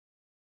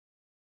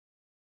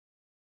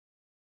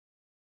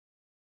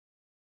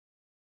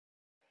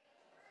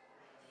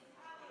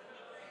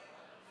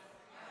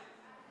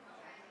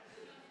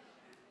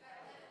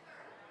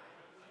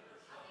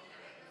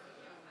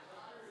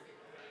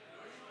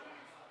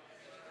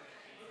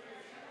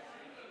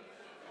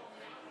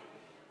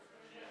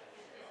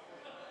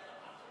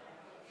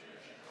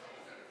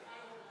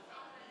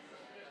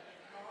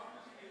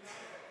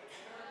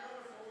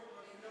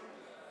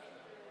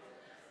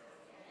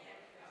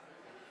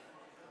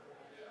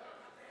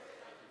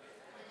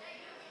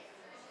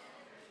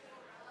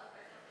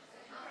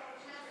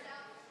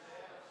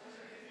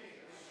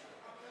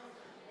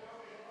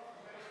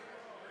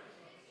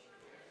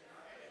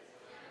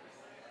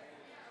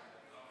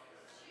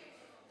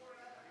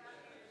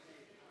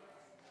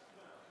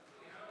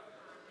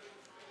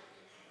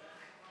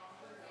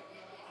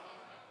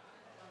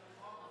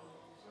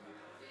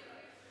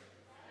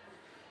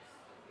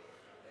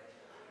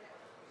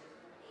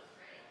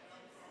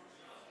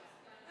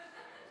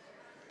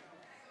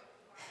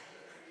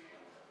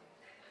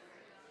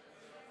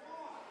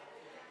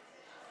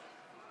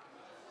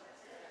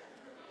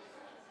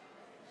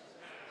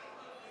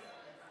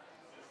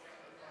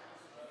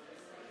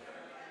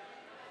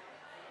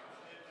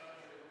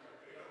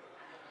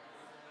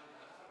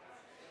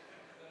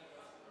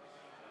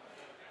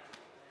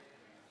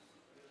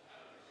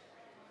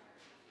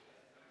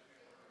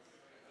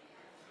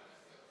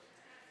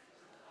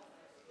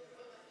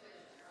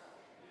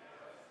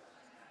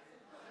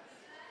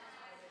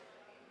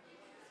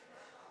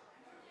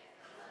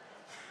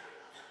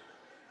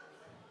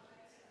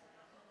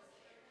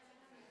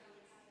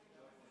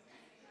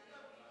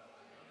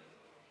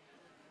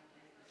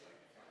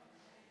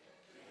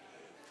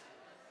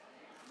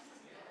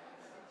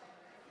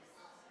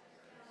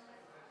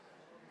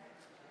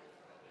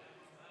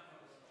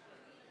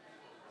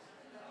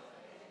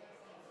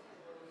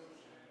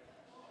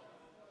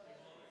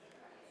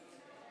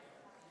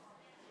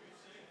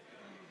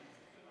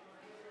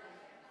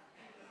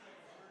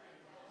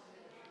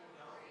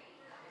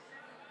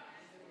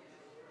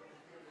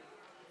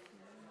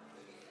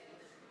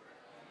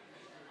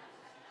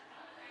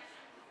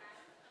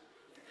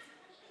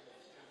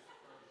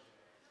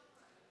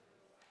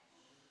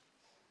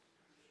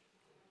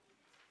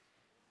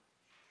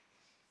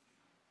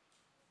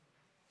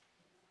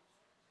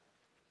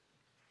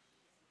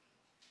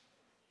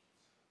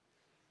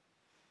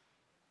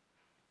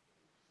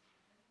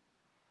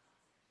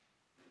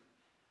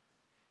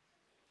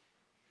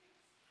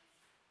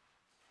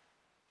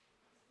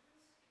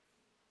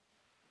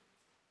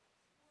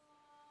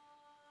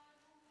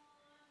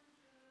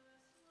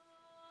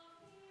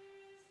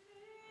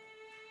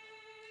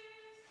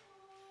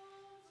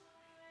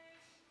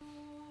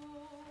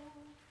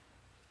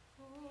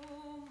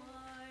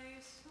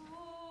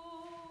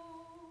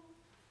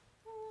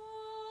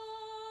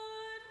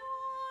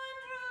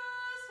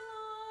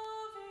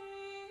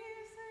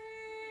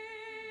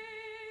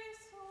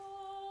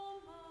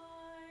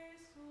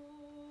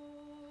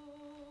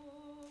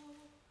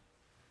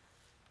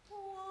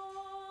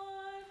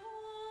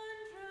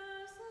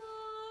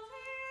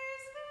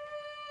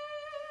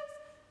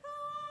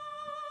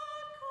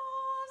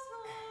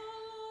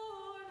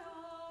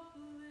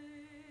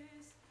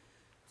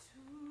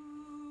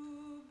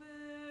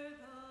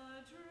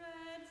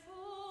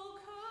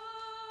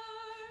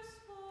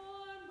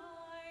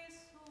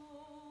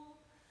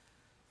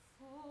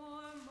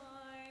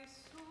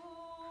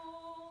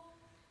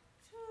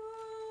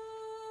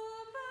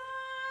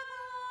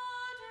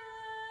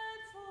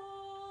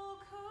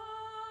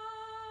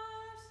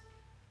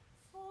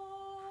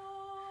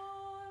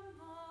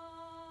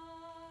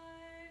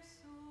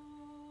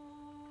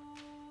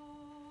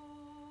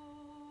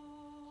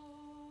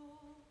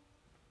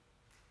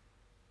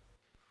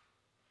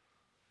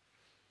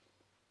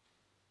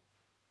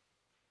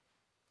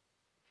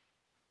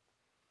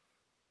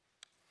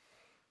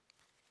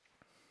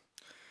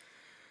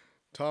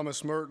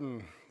Thomas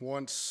Merton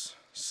once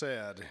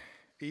said,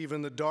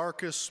 "Even the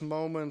darkest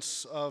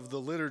moments of the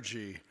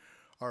liturgy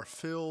are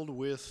filled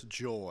with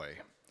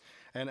joy."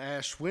 And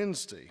Ash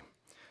Wednesday,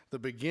 the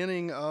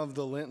beginning of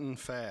the Lenten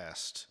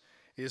fast,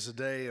 is a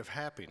day of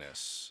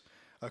happiness,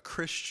 a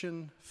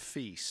Christian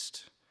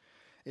feast.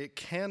 It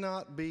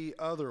cannot be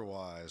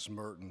otherwise,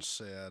 Merton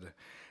said,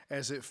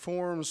 as it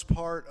forms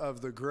part of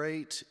the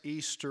great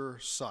Easter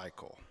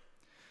cycle.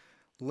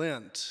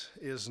 Lent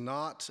is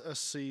not a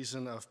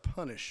season of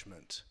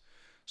punishment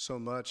so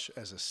much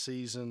as a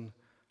season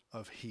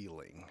of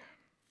healing.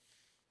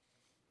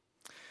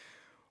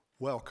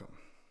 Welcome.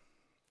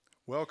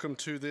 Welcome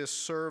to this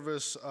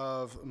service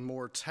of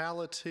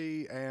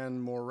mortality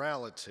and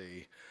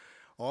morality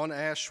on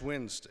Ash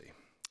Wednesday,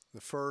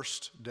 the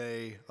first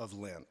day of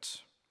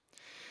Lent.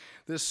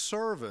 This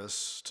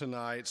service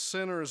tonight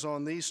centers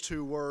on these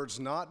two words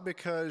not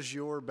because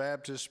your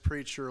Baptist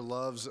preacher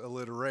loves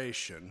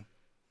alliteration,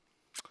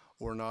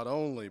 or not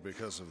only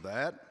because of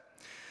that,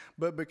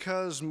 but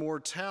because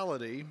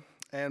mortality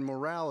and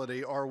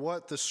morality are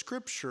what the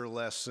scripture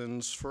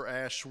lessons for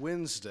Ash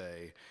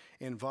Wednesday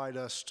invite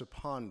us to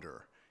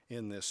ponder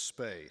in this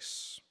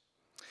space.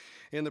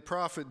 In the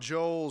prophet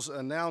Joel's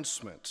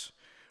announcement,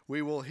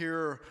 we will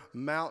hear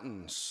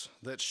mountains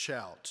that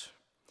shout.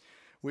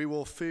 We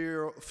will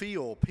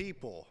feel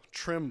people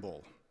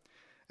tremble,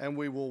 and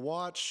we will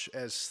watch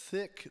as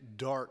thick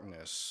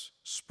darkness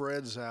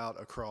spreads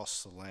out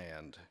across the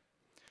land.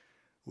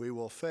 We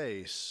will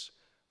face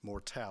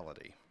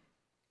mortality.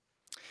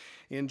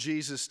 In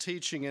Jesus'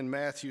 teaching in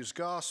Matthew's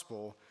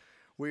gospel,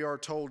 we are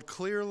told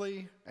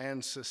clearly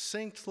and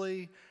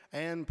succinctly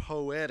and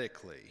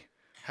poetically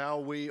how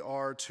we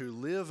are to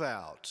live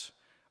out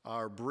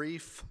our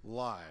brief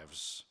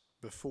lives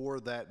before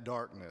that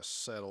darkness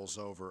settles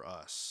over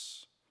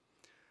us.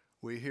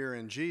 We hear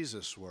in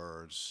Jesus'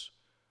 words,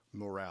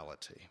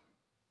 morality.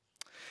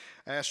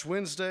 Ash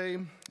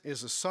Wednesday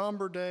is a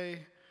somber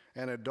day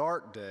and a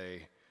dark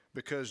day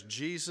because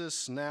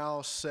Jesus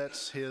now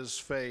sets his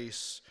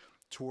face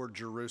toward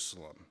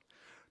Jerusalem,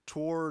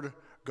 toward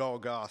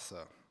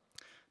Golgotha,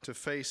 to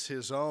face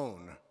his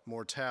own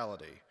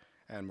mortality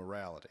and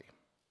morality.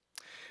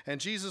 And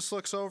Jesus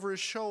looks over his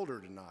shoulder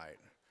tonight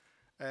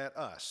at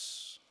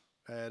us,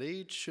 at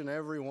each and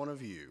every one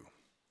of you,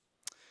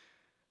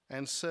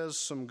 and says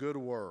some good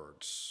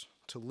words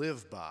to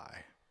live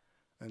by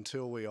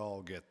until we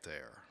all get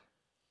there.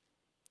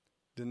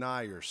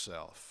 Deny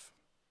yourself.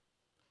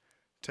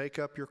 Take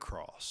up your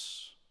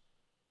cross.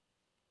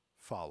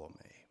 Follow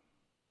me.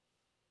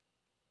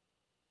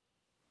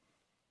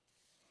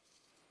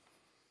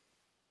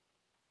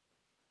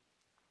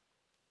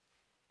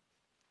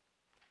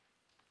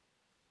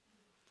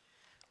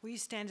 Will you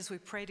stand as we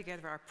pray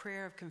together our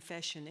prayer of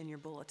confession in your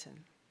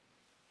bulletin?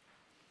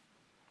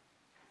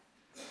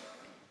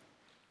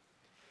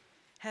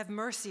 Have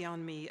mercy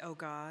on me, O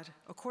God,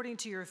 according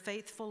to your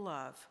faithful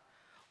love.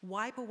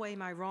 Wipe away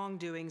my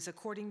wrongdoings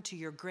according to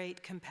your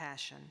great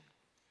compassion.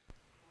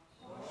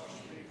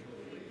 Wash me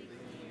completely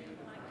clean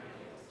of my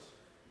guilt.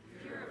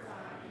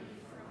 Purify me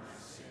from my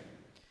sin.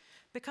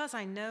 Because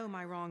I know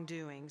my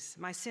wrongdoings,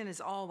 my sin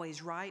is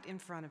always right in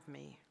front of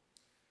me.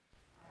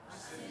 I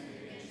sinned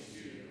against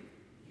you,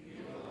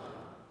 you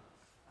alone.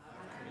 I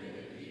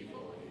committed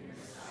evil in your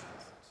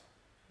sight.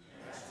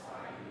 That's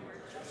why you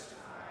are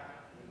justified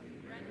when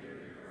you render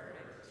your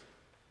verdict,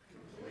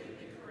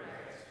 completely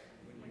correct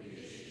when you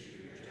issue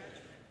your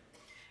judgment.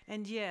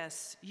 And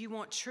yes, you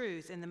want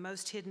truth in the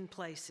most hidden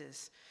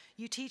places.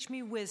 You teach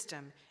me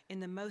wisdom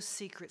in the most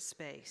secret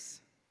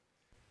space.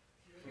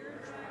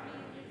 Purify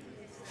me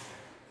with hyssop,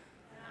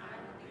 and I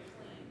will be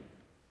clean.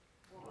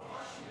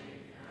 Wash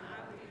me, and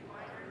I will be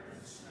whiter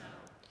than snow.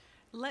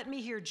 Let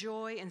me hear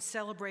joy and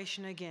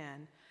celebration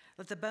again.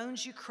 Let the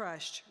bones you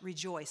crushed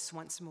rejoice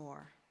once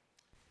more.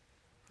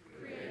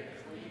 Create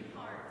a clean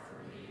heart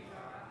for me,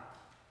 God.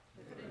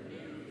 Put a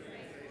new,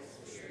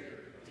 faithful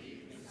spirit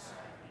deep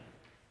inside me.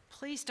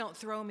 Please don't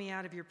throw me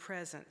out of your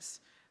presence.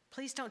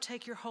 Please don't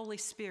take your Holy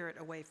Spirit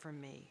away from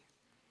me.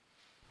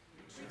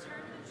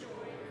 Return the joy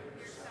of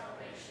your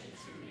salvation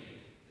to me,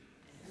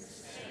 and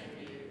sustain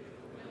me with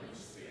a willing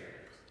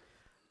spirit.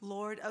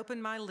 Lord,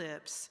 open my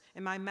lips,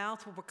 and my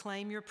mouth will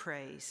proclaim your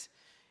praise.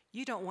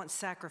 You don't want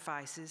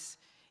sacrifices.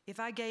 If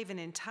I gave an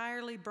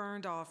entirely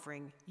burned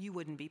offering, you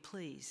wouldn't be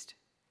pleased.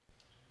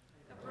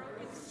 A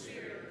broken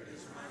spirit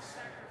is my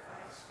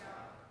sacrifice,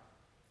 God.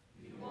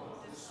 You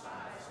won't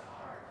despise a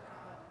heart,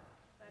 God,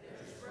 that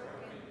is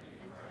broken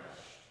and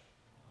crushed.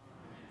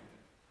 Amen.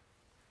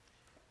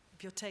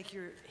 If you'll take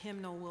your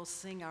hymnal, we'll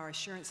sing our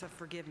Assurance of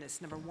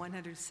Forgiveness, number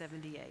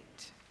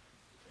 178.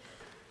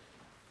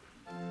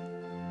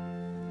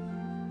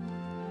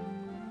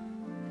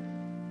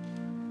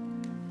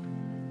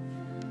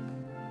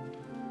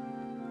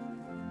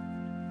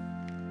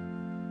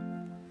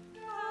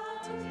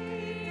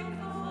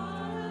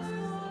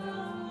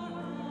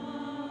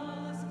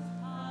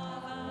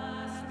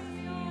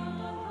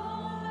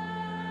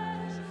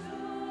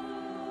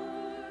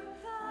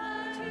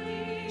 That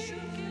he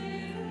should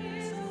give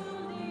his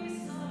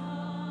only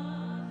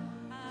Son.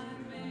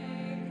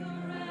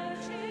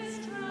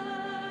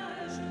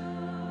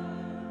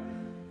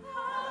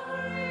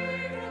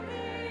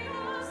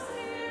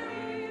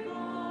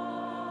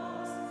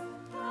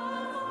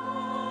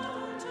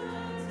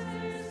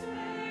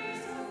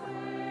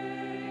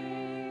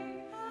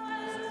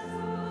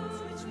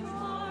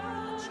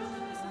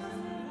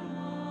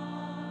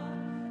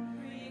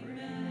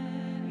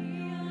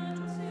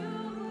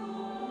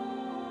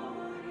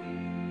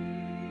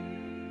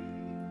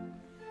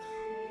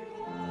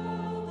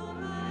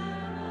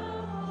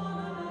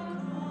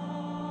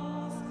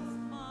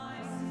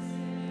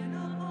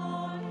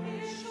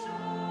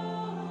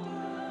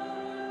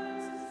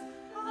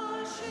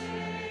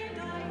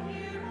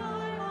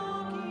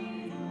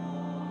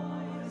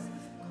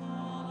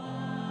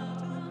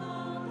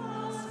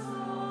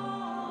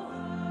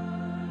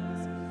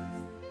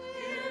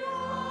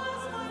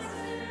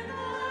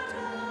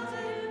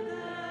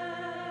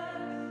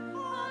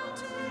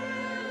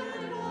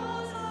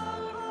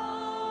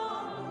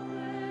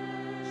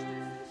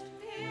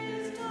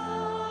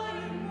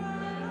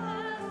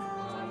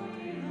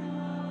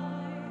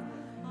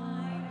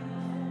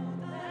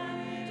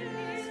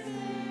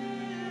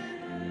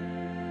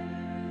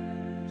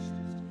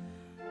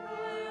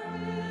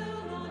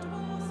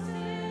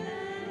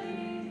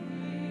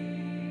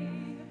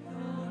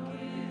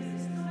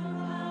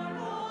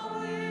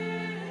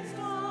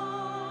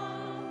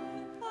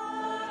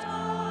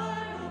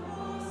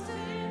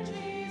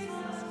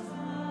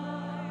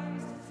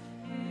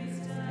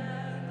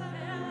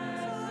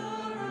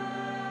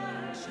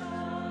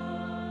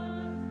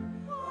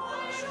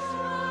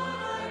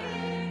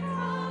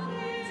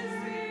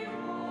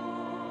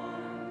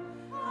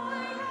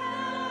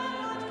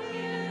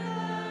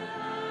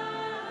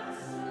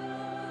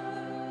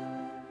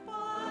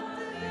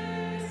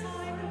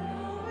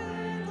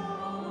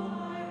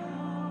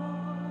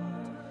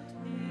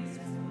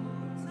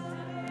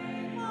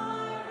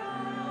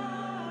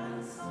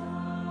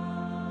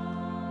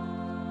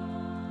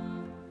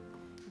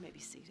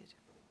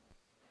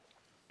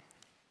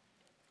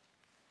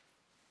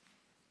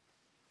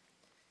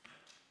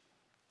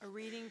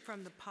 reading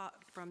from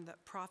the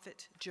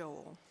prophet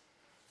Joel.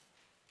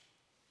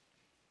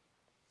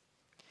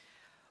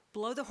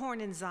 Blow the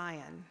horn in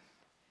Zion.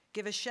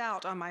 Give a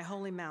shout on my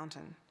holy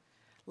mountain.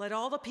 Let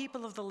all the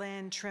people of the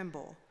land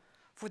tremble,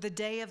 for the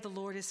day of the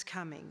Lord is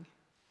coming.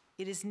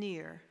 It is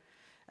near,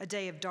 a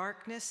day of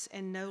darkness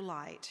and no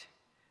light,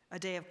 a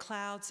day of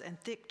clouds and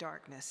thick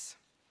darkness.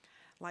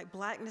 Like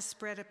blackness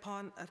spread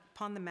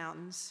upon the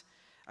mountains,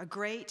 a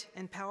great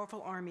and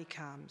powerful army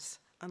comes,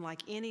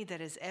 unlike any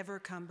that has ever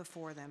come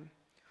before them,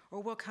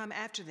 or will come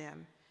after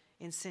them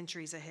in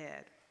centuries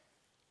ahead.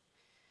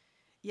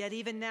 Yet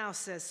even now,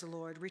 says the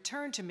Lord,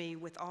 return to me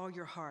with all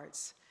your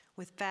hearts,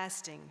 with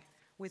fasting,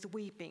 with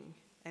weeping,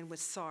 and with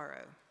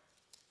sorrow.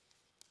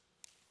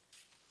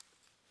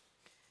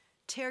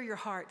 Tear your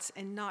hearts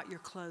and not your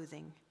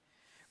clothing.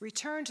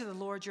 Return to the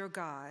Lord your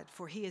God,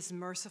 for he is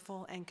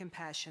merciful and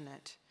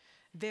compassionate,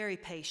 very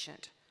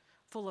patient,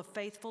 full of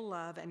faithful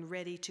love and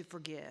ready to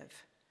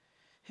forgive.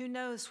 Who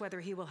knows whether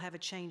he will have a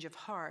change of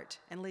heart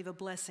and leave a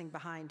blessing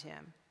behind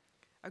him,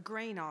 a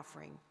grain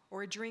offering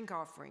or a drink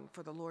offering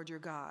for the Lord your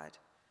God.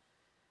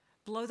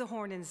 Blow the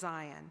horn in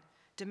Zion,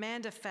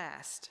 demand a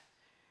fast,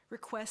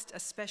 request a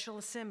special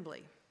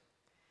assembly.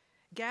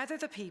 Gather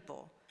the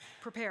people,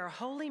 prepare a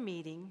holy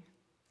meeting,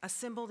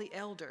 assemble the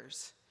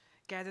elders,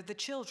 gather the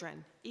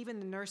children, even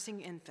the nursing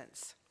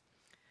infants.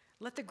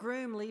 Let the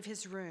groom leave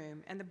his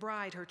room and the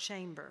bride her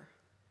chamber.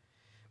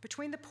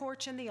 Between the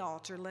porch and the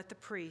altar, let the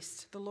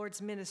priests, the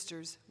Lord's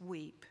ministers,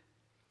 weep.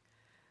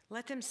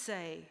 Let them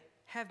say,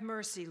 have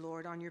mercy,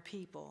 Lord, on your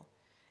people,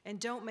 and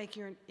don't make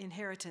your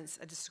inheritance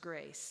a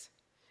disgrace,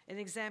 an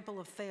example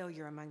of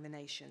failure among the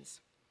nations.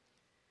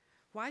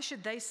 Why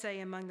should they say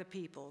among the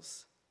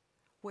peoples,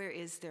 where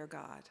is their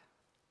God?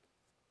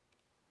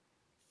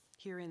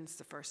 Here ends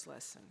the first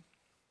lesson.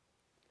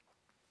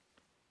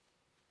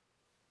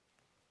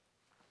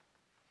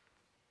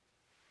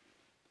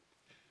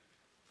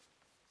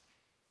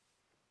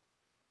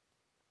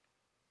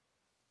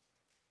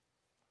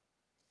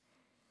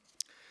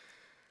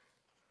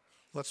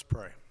 Let's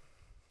pray.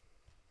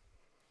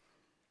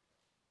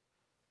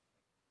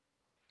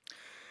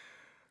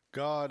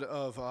 God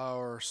of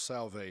our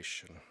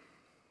salvation,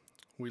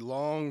 we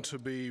long to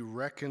be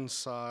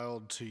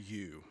reconciled to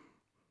you.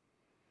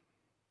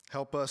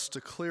 Help us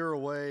to clear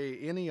away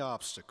any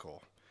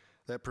obstacle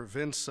that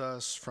prevents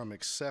us from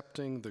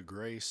accepting the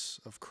grace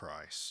of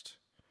Christ.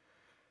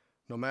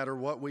 No matter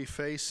what we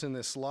face in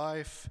this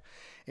life,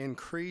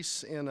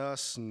 increase in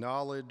us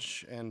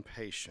knowledge and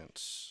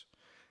patience,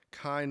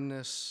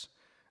 kindness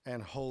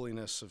and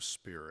holiness of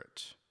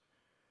spirit,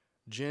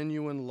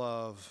 genuine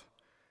love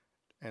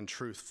and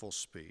truthful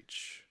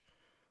speech,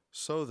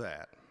 so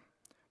that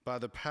by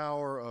the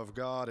power of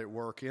God at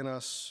work in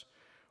us,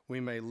 we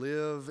may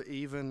live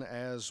even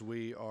as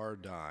we are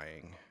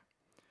dying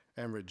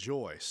and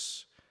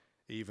rejoice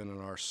even in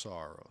our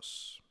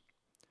sorrows.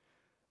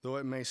 Though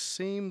it may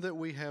seem that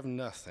we have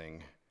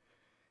nothing,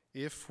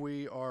 if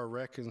we are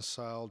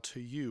reconciled to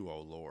you, O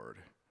Lord,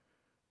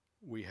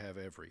 we have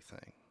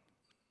everything.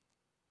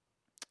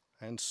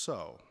 And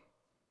so,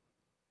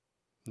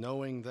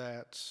 knowing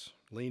that,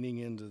 leaning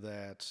into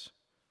that,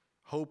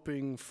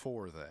 hoping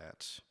for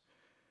that,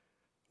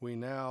 we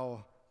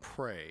now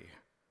pray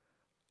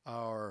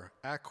our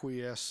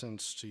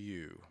acquiescence to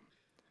you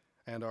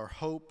and our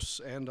hopes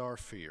and our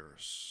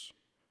fears.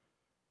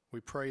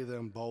 We pray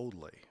them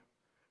boldly,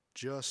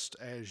 just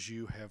as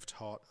you have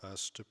taught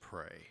us to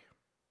pray.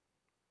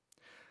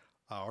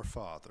 Our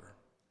Father,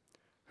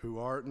 who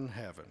art in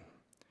heaven,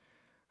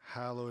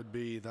 hallowed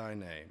be thy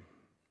name.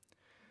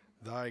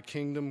 Thy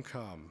kingdom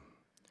come,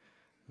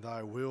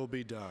 thy will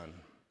be done,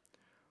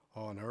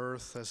 on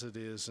earth as it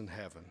is in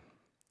heaven.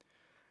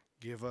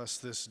 Give us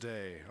this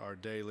day our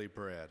daily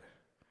bread,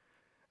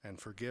 and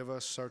forgive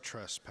us our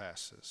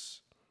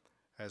trespasses,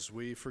 as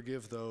we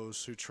forgive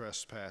those who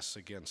trespass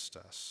against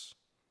us.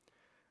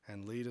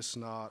 And lead us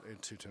not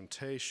into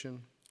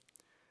temptation,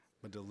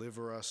 but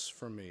deliver us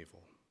from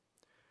evil.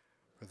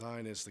 For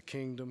thine is the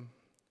kingdom,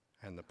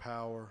 and the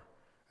power,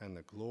 and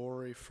the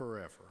glory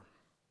forever.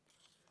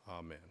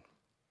 Amen.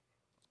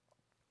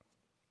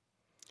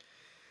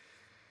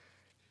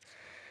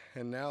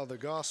 And now the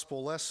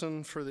gospel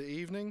lesson for the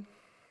evening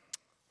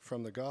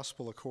from the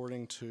gospel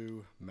according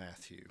to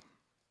Matthew.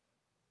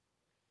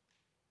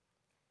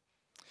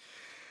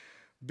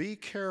 Be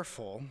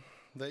careful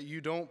that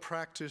you don't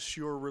practice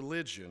your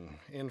religion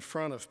in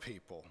front of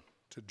people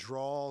to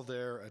draw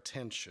their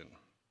attention.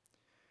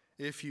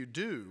 If you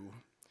do,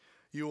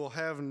 you will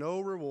have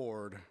no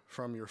reward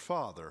from your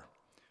Father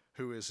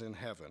who is in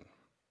heaven.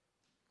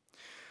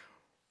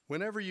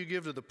 Whenever you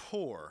give to the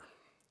poor,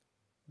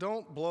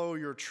 don't blow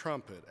your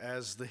trumpet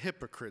as the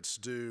hypocrites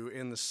do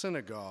in the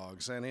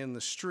synagogues and in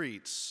the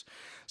streets,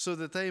 so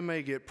that they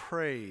may get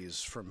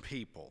praise from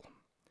people.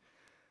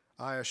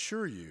 I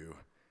assure you,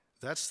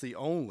 that's the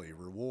only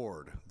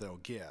reward they'll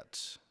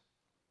get.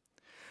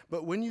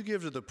 But when you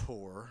give to the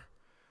poor,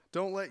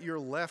 don't let your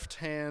left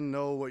hand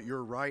know what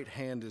your right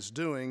hand is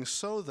doing,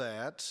 so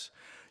that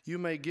you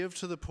may give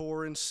to the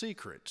poor in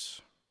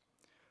secret.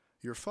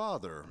 Your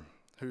Father,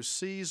 who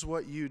sees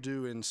what you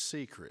do in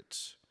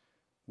secret,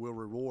 will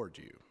reward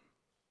you.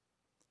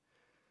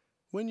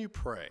 When you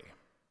pray,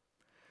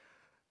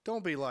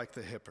 don't be like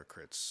the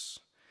hypocrites.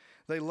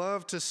 They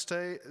love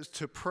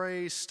to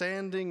pray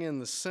standing in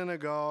the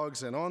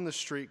synagogues and on the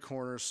street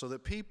corners so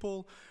that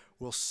people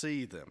will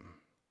see them.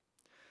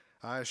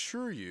 I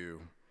assure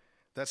you,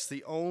 that's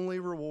the only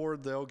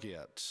reward they'll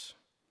get.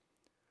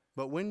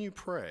 But when you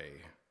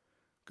pray,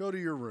 go to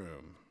your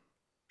room,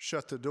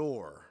 shut the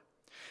door,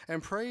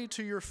 and pray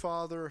to your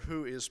Father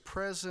who is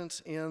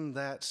present in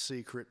that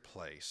secret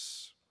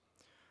place.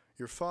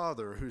 Your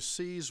Father who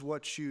sees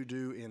what you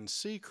do in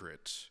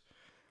secret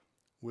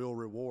will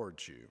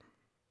reward you.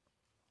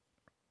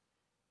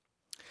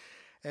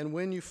 And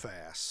when you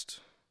fast,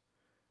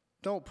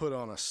 don't put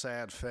on a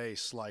sad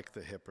face like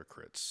the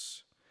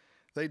hypocrites.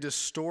 They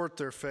distort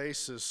their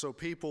faces so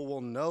people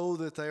will know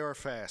that they are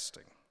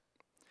fasting.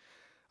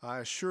 I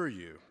assure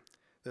you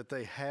that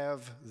they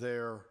have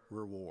their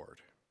reward.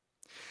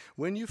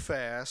 When you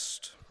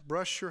fast,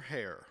 brush your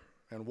hair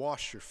and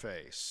wash your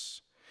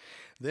face.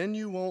 Then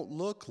you won't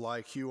look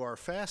like you are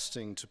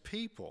fasting to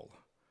people,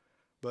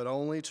 but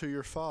only to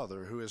your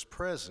Father who is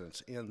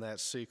present in that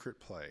secret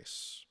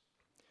place.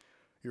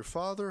 Your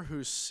Father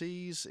who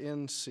sees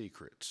in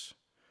secret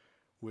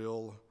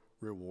will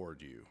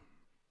reward you.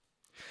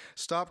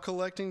 Stop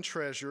collecting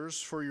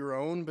treasures for your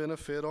own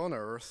benefit on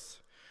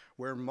earth,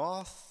 where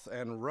moth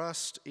and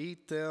rust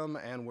eat them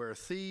and where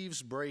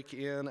thieves break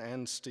in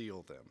and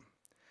steal them.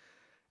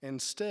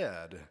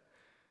 Instead,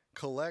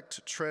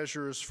 collect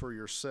treasures for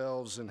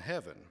yourselves in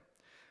heaven,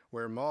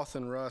 where moth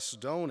and rust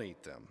don't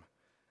eat them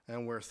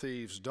and where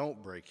thieves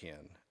don't break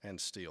in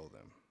and steal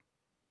them.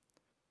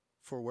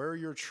 For where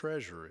your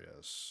treasure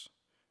is,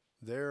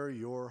 there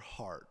your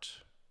heart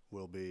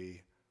will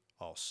be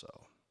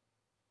also.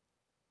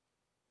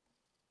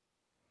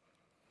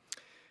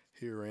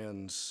 Here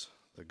ends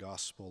the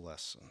gospel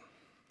lesson.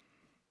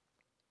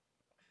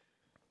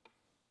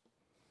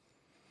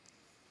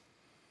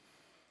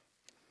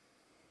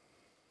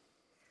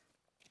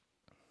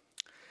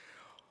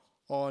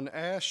 On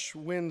Ash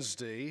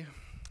Wednesday,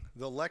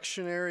 the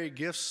lectionary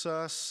gives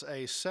us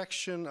a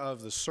section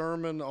of the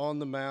Sermon on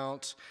the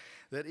Mount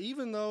that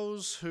even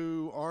those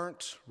who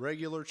aren't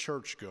regular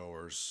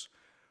churchgoers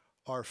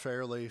are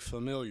fairly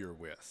familiar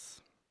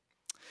with.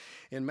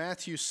 In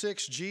Matthew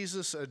 6,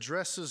 Jesus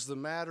addresses the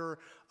matter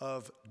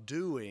of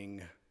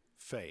doing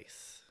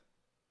faith,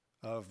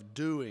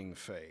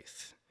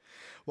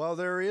 While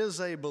there is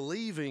a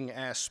believing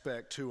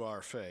aspect to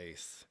our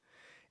faith,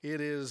 it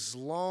has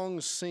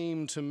long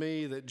seemed to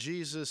me that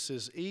Jesus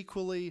is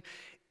equally,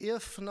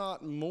 if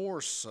not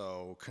more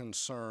so,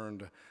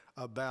 concerned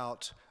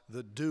about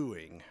the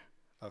doing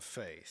of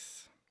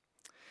faith.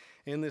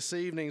 In this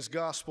evening's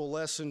gospel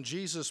lesson,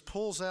 Jesus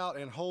pulls out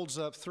and holds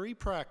up three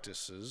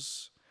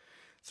practices,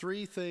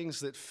 three things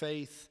that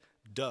faith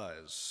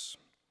does.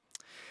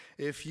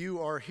 If you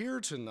are here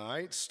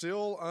tonight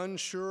still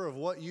unsure of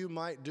what you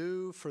might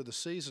do for the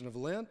season of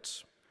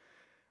Lent,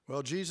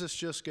 well, Jesus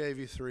just gave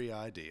you three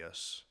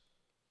ideas.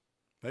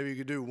 Maybe you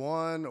could do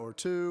one or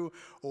two,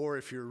 or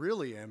if you're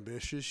really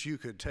ambitious, you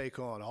could take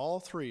on all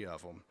three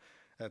of them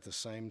at the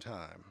same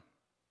time.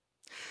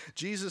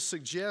 Jesus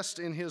suggests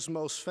in his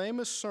most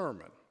famous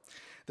sermon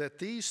that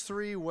these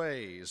three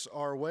ways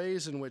are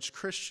ways in which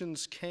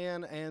Christians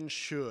can and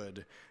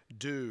should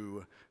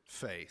do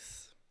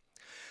faith.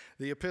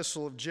 The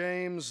Epistle of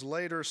James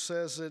later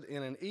says it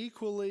in an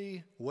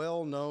equally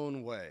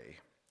well-known way.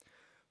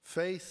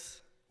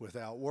 Faith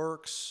without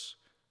works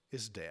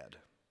is dead.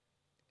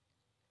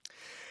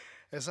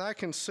 As I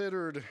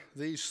considered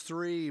these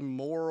three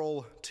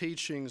moral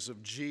teachings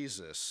of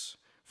Jesus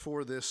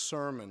for this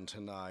sermon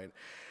tonight,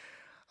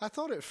 I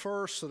thought at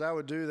first that I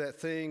would do that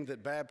thing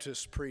that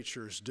Baptist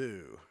preachers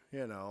do,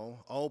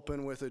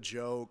 open with a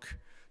joke,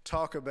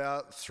 talk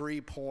about 3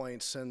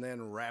 points, and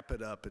then wrap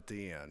it up at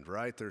the end,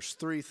 right? There's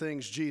three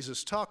things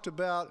Jesus talked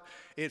about.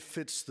 It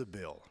fits the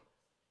bill.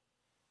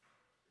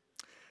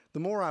 The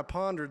more I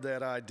pondered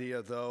that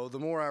idea, though, the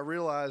more I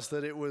realized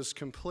that it was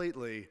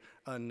completely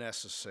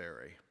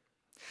unnecessary.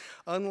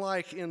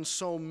 Unlike in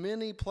so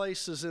many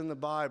places in the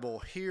Bible,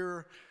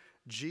 here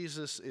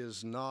Jesus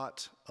is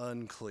not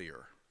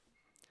unclear.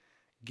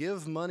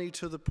 Give money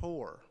to the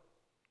poor.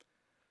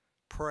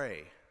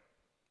 Pray.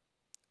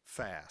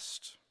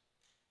 Fast.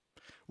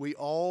 We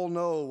all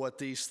know what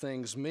these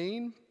things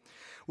mean.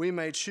 We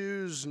may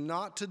choose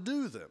not to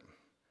do them,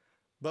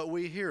 but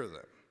we hear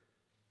them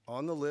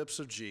on the lips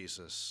of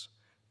Jesus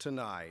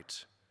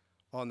tonight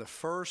on the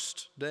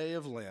first day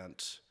of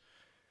Lent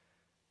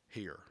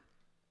here.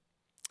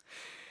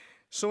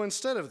 So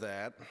instead of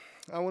that,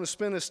 I want to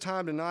spend this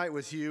time tonight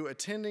with you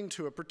attending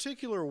to a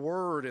particular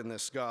word in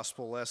this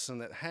gospel lesson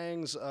that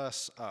hangs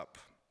us up.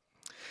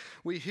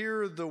 We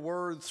hear the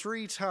word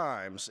 3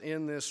 times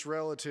in this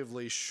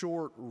relatively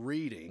short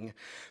reading.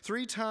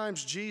 3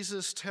 times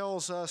Jesus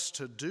tells us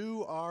to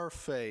do our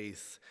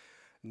faith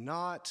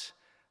not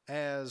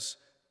as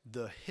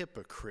the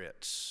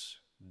hypocrites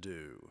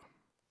do.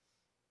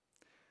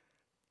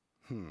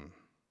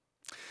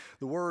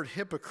 The word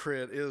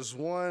hypocrite is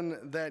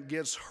one that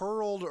gets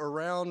hurled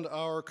around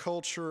our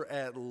culture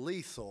at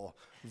lethal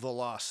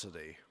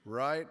velocity,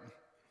 right?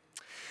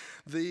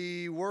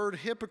 The word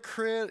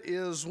hypocrite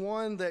is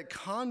one that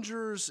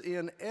conjures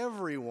in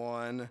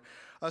everyone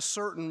a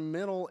certain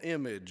mental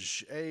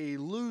image, a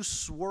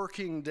loose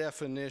working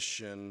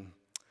definition,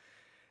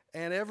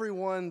 and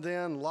everyone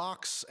then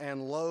locks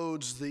and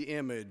loads the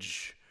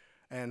image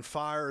and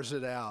fires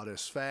it out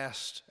as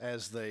fast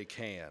as they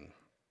can.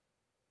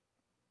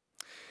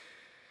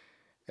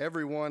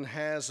 Everyone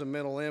has a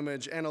mental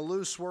image and a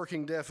loose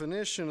working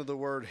definition of the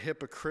word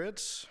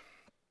hypocrites.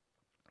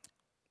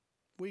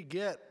 We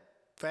get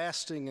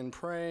fasting and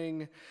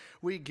praying.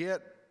 We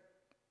get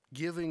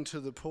giving to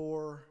the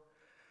poor.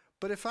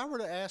 But if I were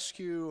to ask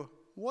you,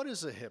 what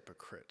is a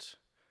hypocrite?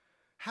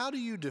 How do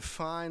you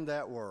define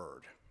that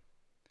word?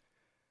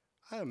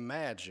 I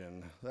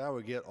imagine that I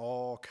would get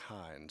all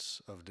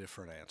kinds of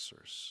different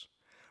answers,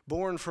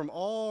 born from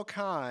all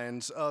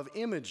kinds of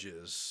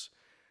images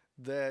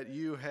that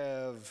you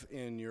have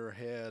in your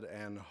head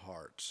and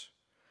heart.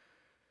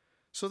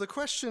 So the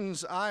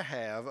questions I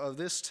have of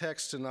this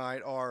text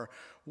tonight are,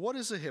 what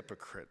is a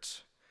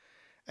hypocrite?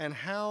 And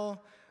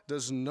how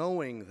does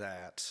knowing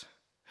that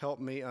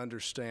help me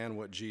understand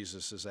what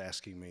Jesus is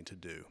asking me to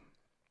do?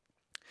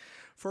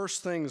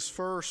 First things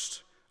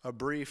first, a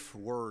brief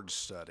word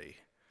study.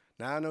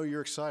 Now I know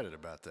you're excited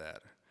about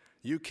that.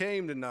 You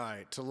came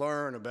tonight to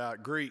learn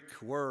about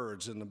Greek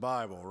words in the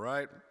Bible,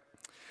 right?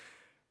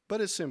 But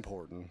it's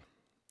important.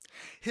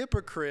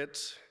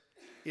 Hypocrite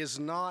is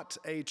not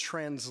a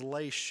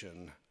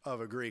translation of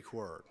a Greek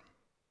word.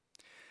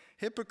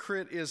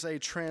 Hypocrite is a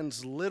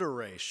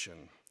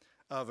transliteration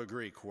of a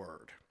Greek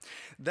word.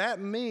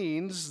 That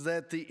means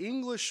that the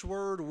English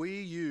word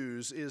we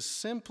use is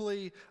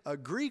simply a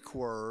Greek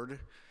word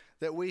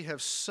that we have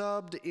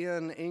subbed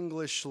in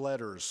English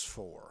letters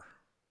for.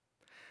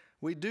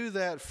 We do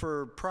that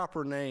for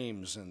proper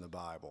names in the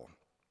Bible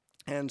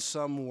and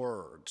some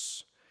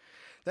words.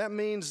 That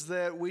means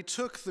that we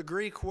took the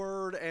Greek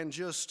word and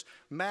just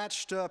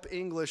matched up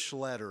English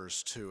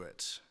letters to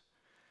it.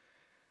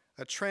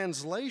 A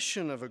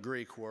translation of a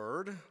Greek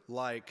word,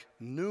 like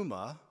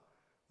pneuma,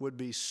 would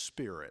be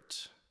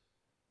spirit.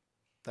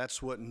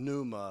 That's what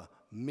pneuma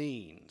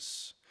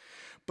means.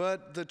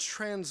 But the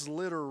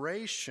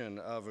transliteration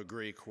of a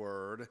Greek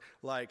word,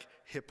 like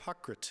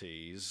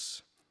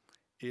Hippocrates,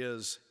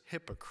 is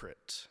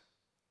hypocrite.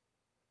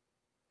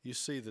 You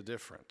see the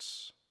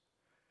difference.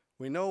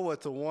 We know what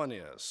the one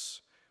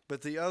is,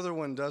 but the other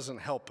one doesn't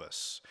help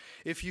us.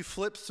 If you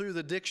flip through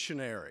the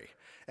dictionary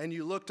and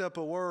you looked up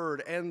a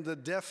word and the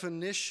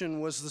definition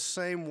was the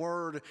same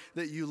word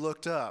that you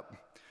looked up,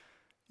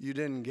 you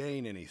didn't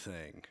gain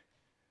anything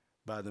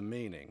by the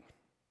meaning.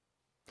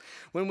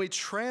 When we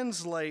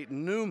translate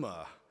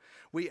pneuma,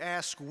 we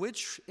ask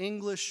which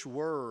English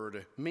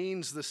word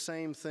means the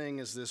same thing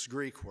as this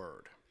Greek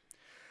word.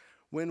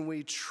 When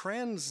we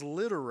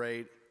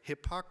transliterate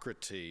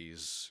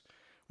Hippocrates,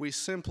 we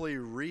simply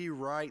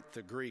rewrite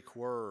the Greek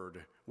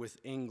word with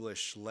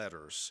English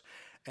letters,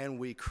 and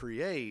we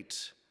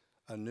create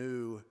a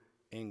new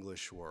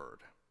English word.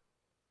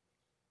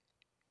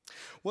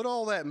 What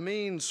all that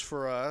means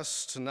for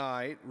us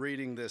tonight,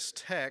 reading this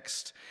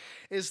text,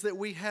 is that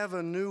we have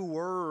a new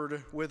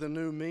word with a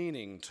new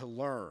meaning to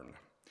learn.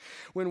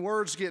 When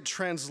words get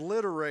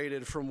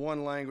transliterated from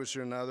one language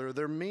to another,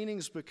 their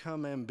meanings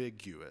become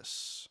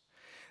ambiguous.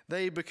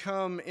 They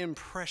become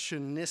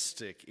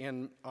impressionistic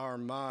in our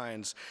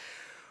minds.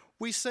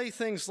 We say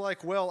things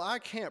like, well, I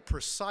can't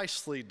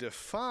precisely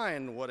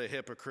define what a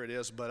hypocrite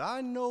is, but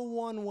I know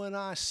one when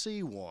I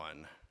see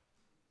one.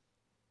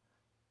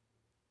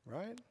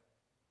 Right?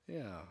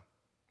 Yeah.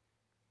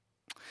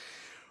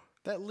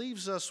 That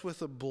leaves us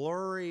with a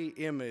blurry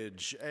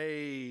image,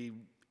 a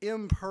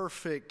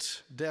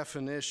imperfect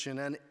definition,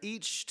 and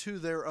each to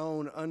their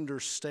own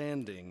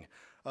understanding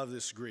of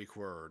this Greek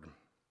word.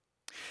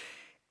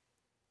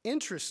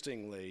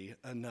 Interestingly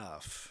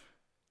enough,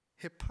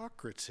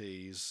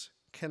 Hippocrates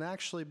can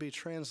actually be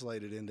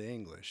translated into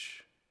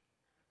English.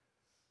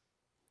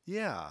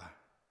 Yeah,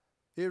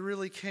 it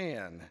really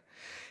can.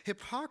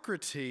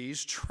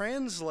 Hippocrates,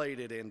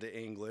 translated into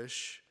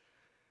English,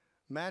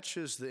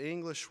 matches the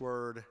English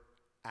word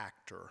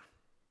actor.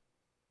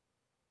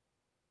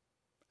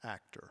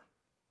 Actor.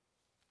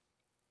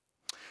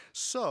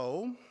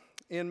 So,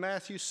 in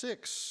Matthew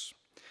 6,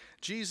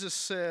 Jesus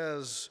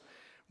says,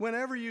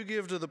 whenever you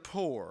give to the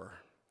poor,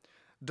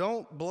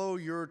 don't blow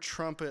your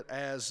trumpet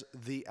as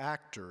the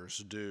actors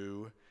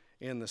do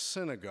in the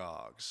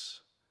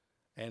synagogues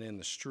and in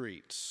the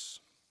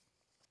streets.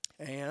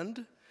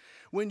 And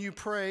when you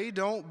pray,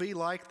 don't be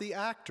like the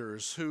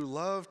actors who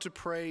love to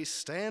pray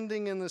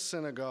standing in the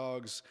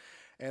synagogues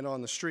and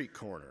on the street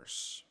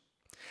corners.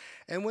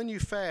 And when you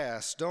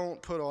fast,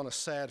 don't put on a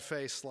sad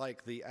face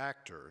like the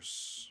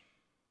actors.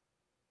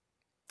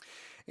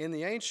 In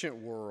the ancient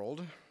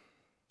world,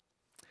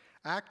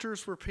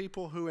 actors were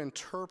people who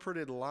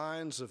interpreted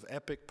lines of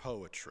epic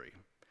poetry,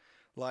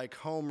 like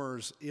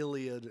Homer's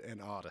Iliad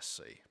and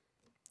Odyssey.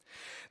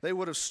 They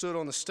would have stood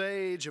on the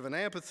stage of an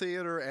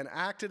amphitheater and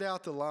acted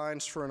out the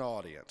lines for an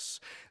audience.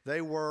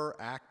 They were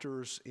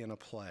actors in a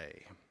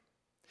play.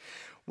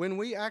 When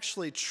we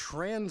actually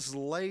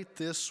translate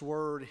this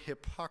word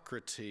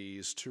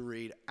Hippocrates to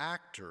read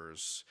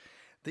actors,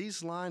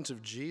 these lines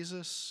of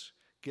Jesus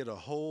get a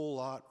whole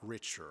lot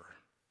richer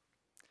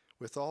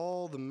with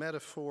all the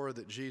metaphor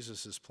that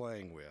Jesus is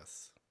playing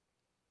with.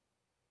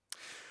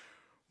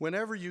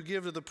 Whenever you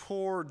give to the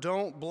poor,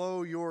 don't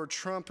blow your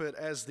trumpet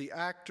as the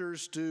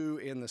actors do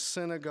in the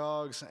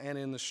synagogues and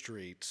in the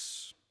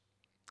streets.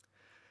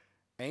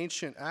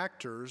 Ancient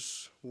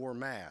actors wore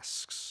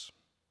masks.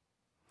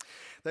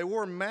 They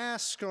wore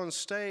masks on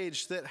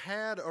stage that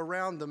had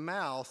around the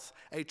mouth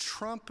a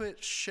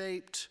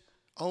trumpet-shaped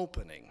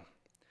opening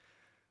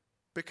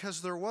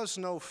because there was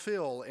no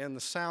fill in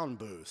the sound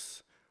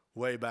booth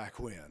way back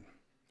when.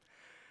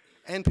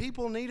 And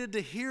people needed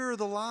to hear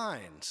the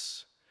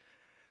lines.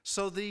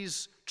 So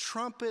these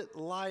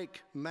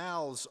trumpet-like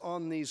mouths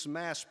on these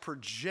masks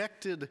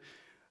projected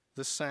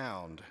the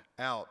sound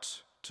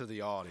out to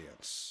the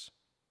audience.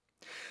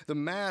 The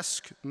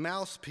mask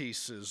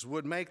mouthpieces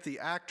would make the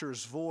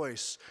actor's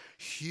voice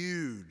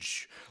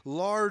huge,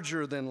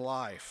 larger than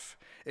life,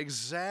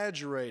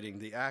 exaggerating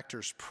the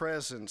actor's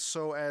presence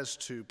so as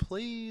to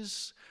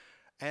please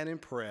and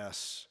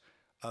impress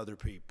other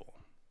people.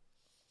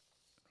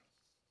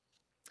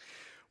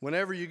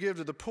 Whenever you give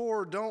to the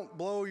poor, don't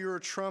blow your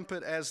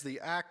trumpet as the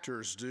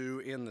actors do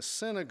in the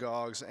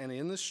synagogues and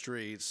in the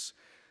streets,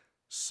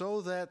 so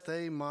that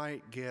they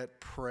might get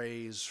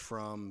praise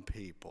from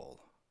people.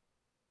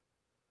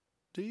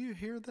 Do you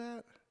hear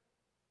that?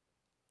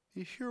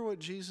 You hear what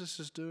Jesus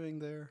is doing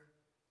there?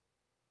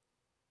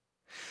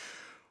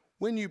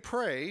 When you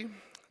pray,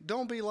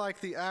 don't be like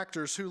the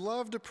actors who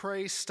love to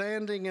pray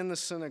standing in the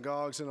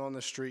synagogues and on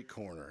the street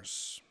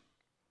corners.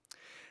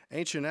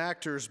 Ancient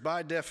actors,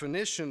 by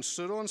definition,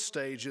 stood on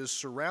stages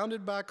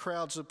surrounded by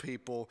crowds of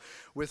people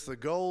with the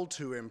goal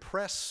to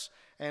impress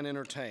and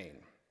entertain.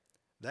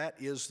 That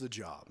is the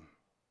job.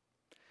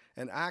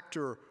 An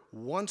actor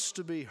wants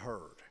to be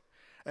heard.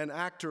 An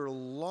actor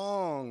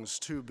longs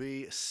to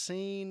be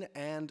seen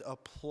and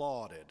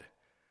applauded.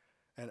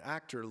 An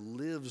actor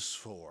lives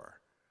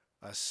for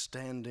a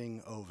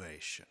standing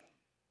ovation.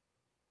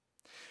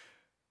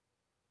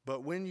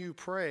 But when you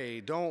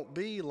pray, don't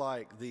be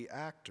like the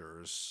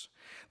actors.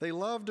 They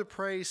love to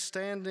pray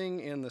standing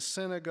in the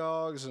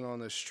synagogues and on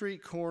the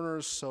street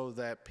corners so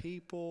that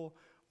people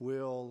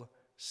will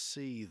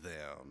see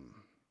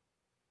them.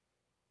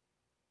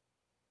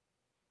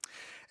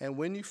 And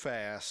when you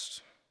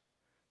fast,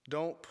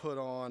 don't put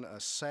on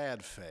a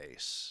sad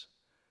face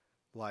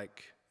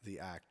like the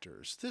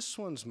actors. This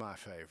one's my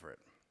favorite.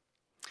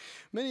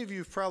 Many of you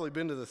have probably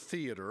been to the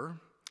theater,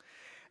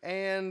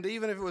 and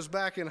even if it was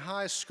back in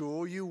high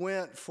school, you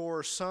went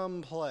for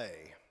some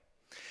play.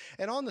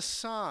 And on the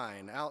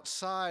sign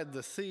outside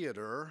the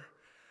theater,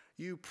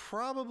 you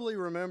probably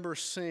remember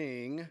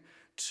seeing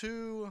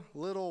two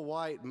little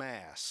white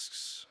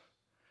masks,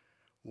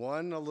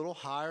 one a little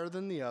higher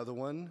than the other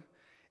one,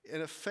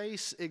 and a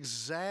face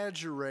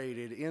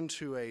exaggerated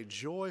into a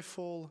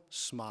joyful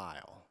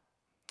smile.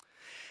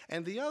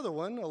 And the other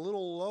one, a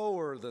little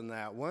lower than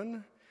that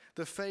one,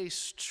 the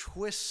face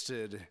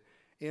twisted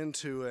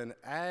into an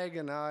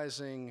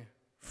agonizing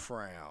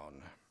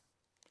frown.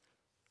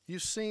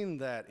 You've seen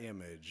that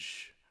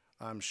image,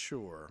 I'm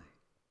sure.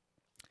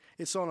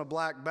 It's on a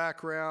black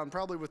background,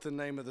 probably with the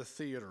name of the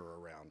theater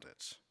around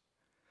it.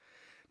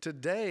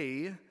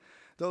 Today,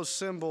 those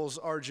symbols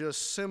are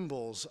just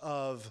symbols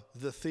of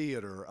the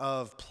theater,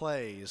 of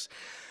plays.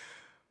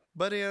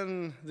 But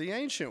in the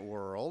ancient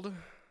world,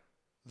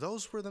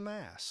 those were the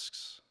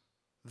masks.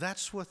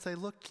 That's what they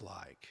looked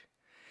like.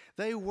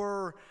 They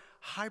were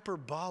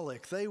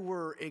hyperbolic, they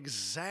were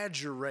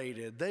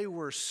exaggerated, they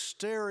were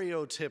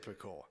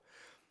stereotypical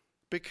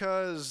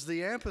because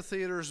the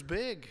amphitheater's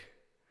big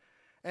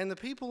and the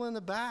people in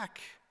the back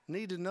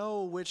need to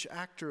know which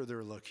actor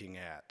they're looking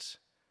at,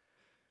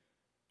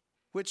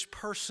 which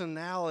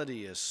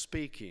personality is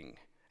speaking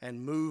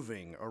and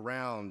moving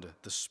around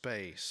the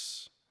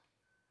space.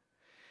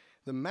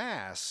 The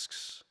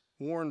masks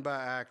worn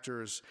by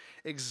actors,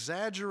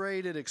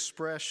 exaggerated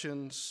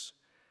expressions,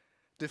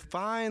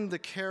 defined the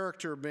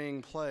character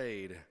being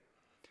played,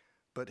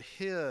 but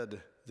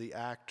hid the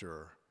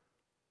actor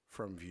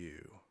from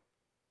view.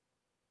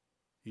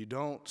 You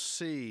don't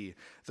see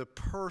the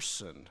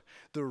person,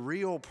 the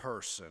real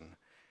person,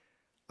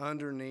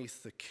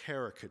 underneath the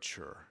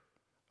caricature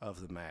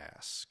of the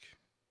mask.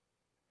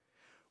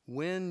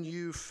 When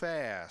you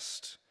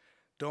fast,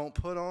 don't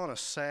put on a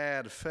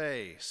sad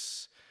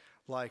face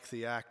like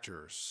the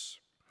actors.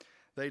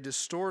 They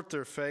distort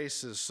their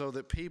faces so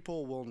that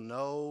people will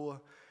know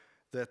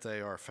that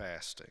they are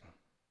fasting.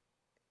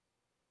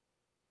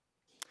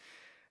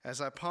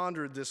 As I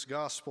pondered this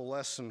gospel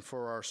lesson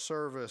for our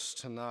service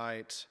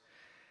tonight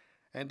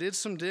and did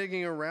some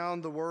digging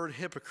around the word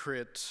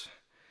hypocrite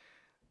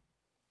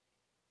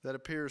that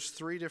appears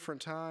 3 different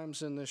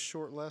times in this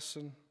short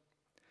lesson,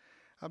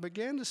 I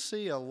began to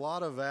see a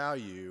lot of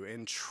value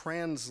in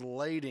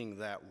translating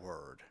that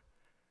word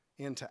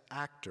into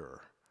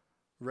actor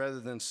rather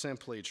than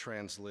simply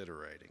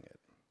transliterating it.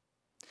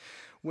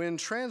 When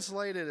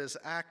translated as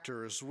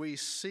actors, we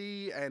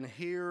see and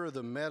hear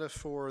the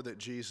metaphor that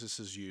Jesus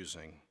is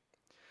using.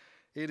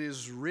 It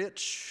is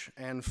rich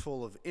and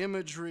full of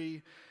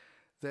imagery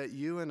that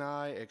you and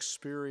I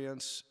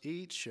experience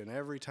each and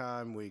every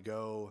time we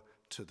go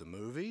to the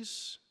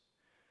movies,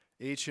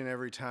 each and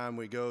every time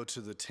we go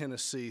to the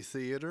Tennessee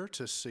Theater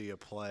to see a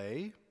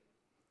play,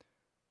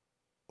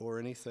 or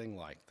anything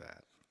like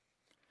that.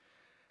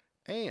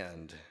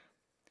 And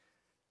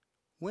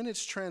when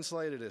it's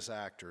translated as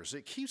actors,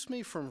 it keeps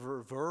me from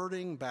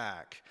reverting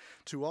back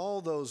to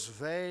all those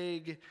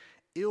vague,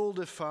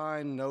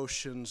 ill-defined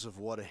notions of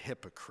what a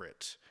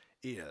hypocrite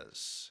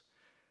is.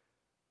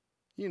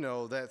 You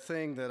know, that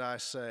thing that I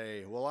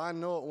say, well, I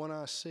know it when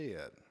I see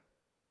it.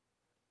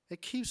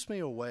 It keeps me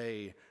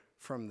away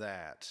from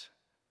that,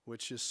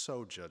 which is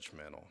so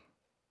judgmental.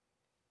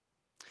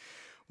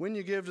 When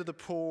you give to the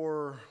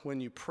poor, when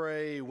you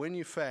pray, when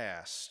you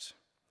fast,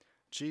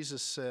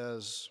 Jesus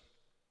says,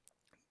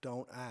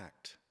 don't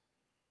act.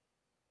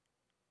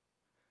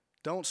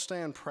 Don't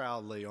stand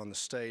proudly on the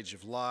stage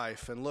of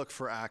life and look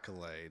for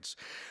accolades.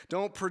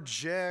 Don't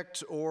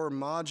project or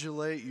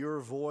modulate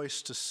your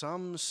voice to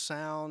some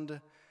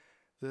sound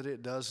that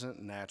it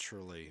doesn't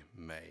naturally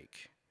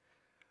make.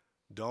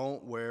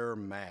 Don't wear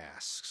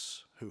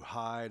masks who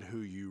hide who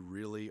you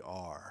really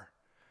are,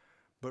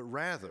 but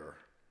rather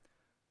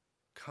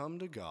come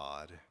to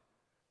God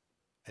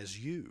as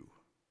you.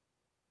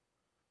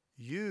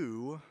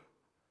 You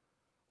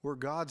were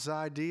God's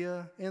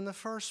idea in the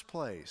first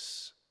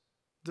place.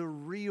 The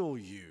real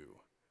you,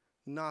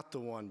 not the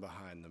one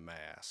behind the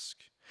mask.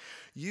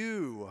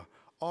 You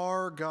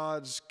are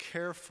God's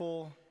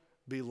careful,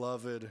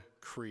 beloved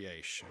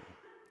creation.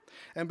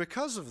 And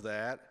because of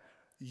that,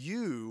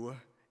 you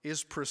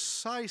is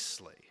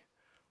precisely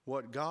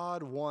what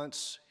God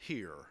wants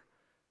here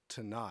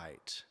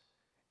tonight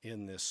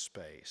in this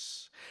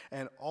space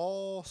and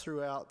all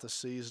throughout the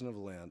season of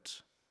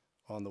Lent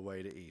on the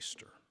way to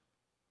Easter.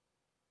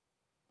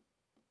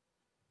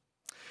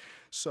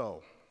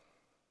 So,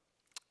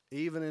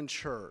 even in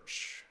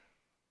church,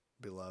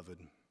 beloved,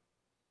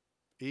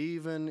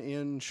 even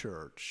in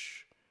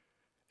church,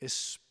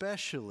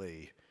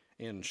 especially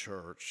in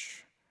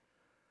church,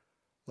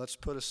 let's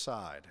put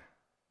aside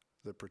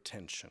the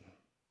pretension.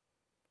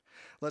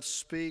 Let's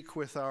speak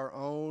with our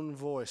own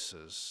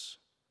voices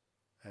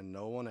and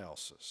no one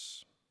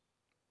else's.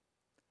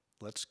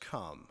 Let's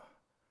come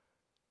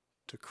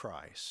to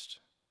Christ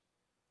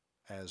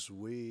as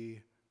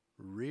we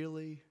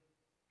really,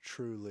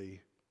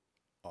 truly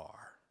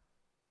are.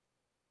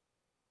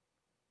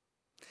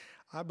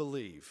 I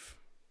believe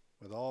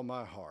with all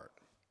my heart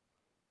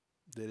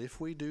that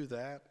if we do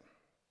that,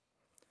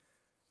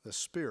 the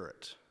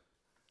Spirit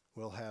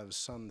will have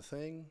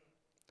something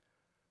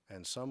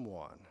and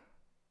someone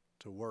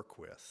to work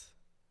with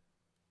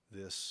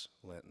this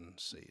Lenten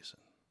season.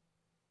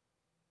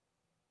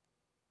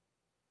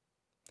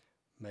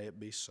 May it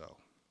be so.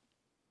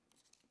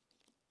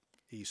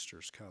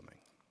 Easter's coming.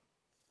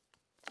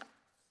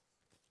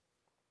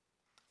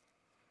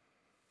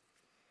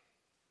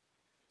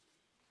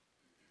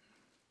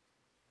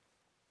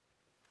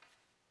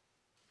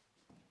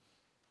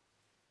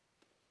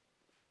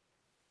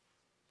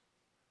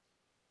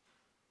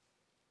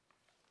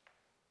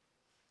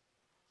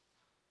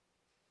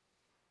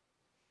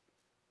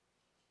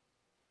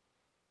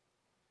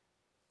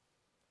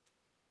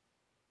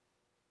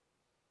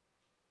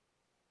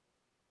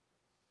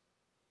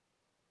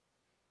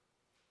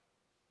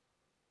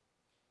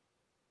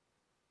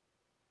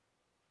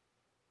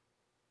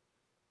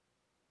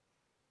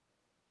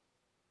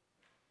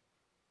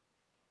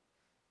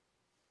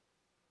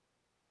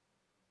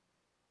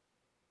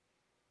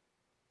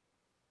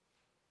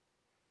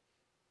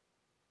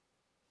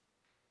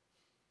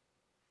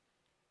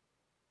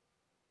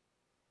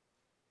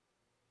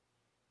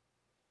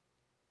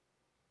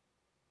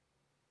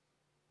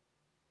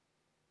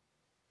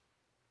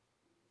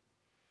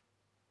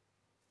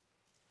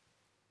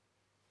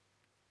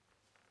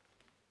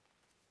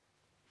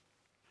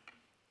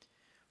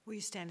 Will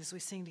you stand as we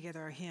sing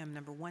together our hymn,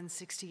 number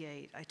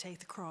 168, I Take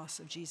the Cross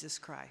of Jesus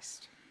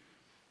Christ.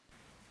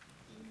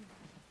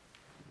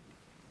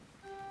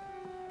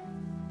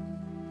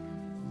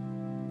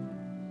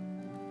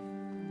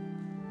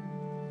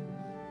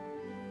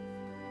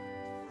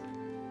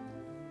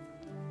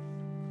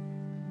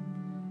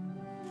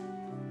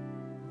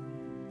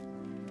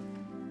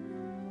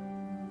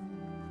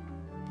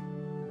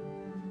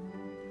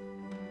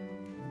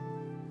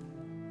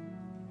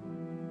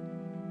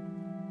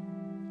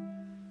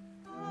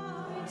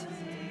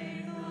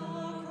 Take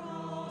the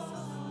cross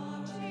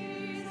of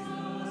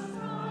Jesus.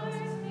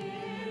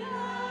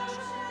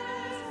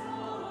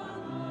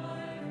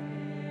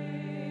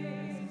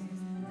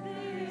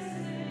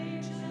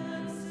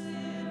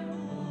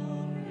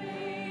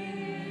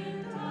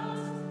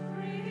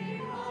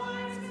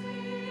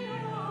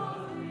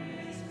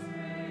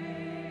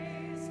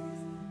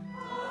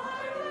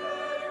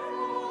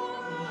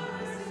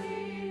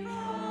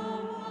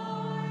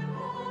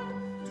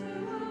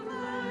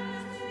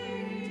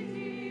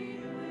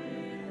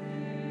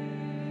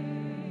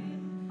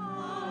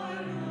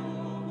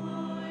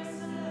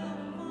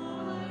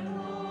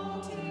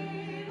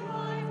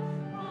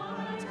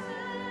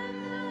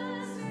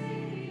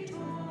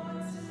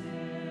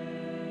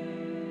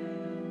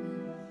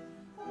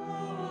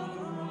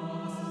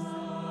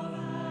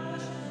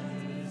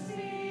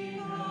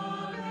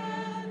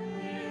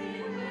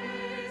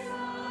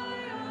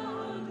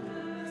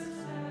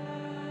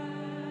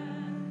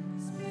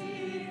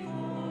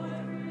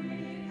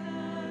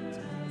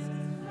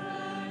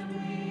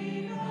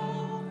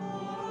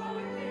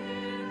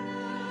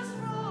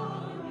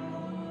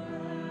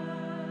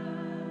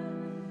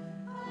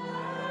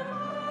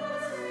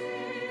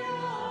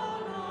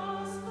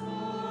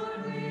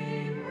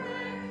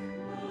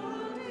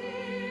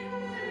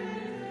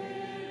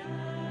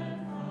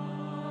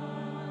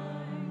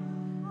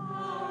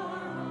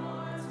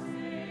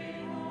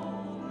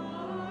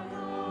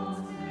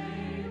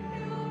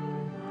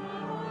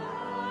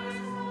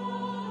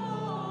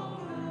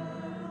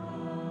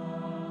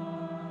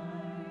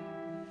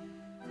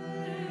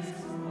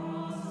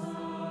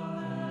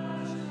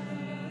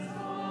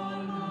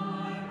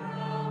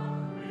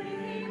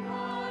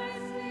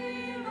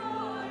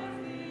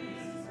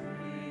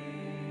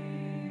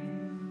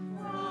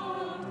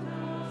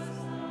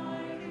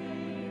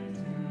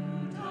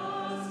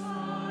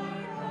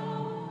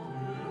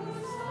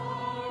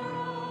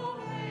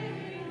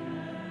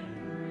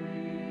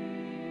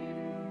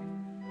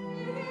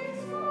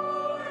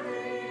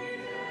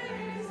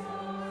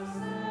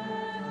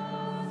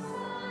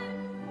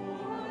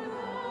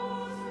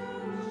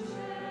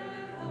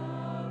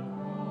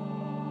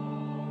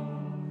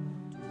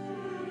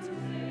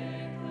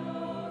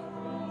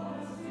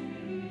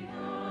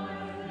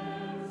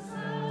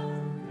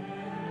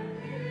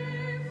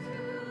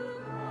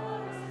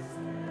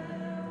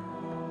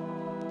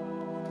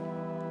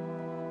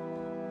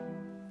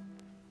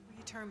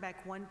 turn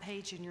back one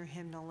page in your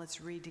hymnal.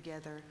 Let's read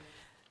together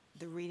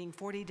the reading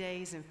 40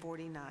 Days and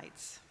 40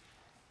 Nights.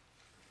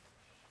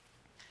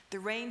 The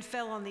rain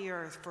fell on the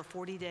earth for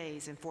 40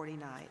 days and 40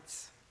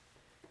 nights.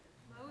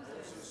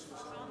 Moses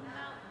was on the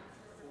mountain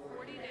for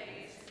 40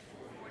 days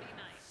and 40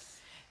 nights.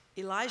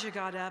 Elijah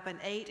got up and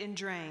ate and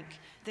drank,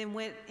 then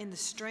went in the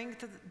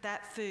strength of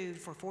that food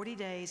for 40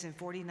 days and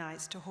 40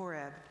 nights to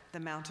Horeb, the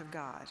Mount of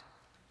God.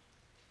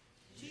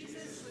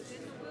 Jesus was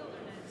in the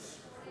wilderness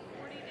for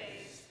 40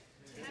 days,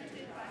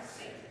 tempted by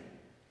Satan,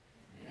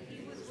 and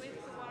he was with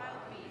the wild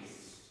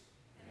beasts,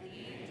 and the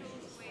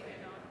angels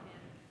waited on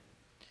him.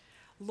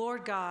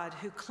 Lord God,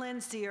 who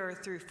cleansed the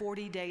earth through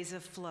 40 days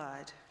of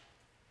flood,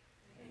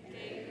 And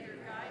gave your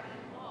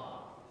guiding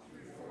law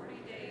through 40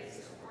 days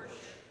of worship.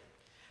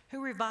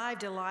 who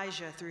revived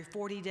Elijah through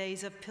 40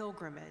 days of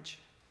pilgrimage,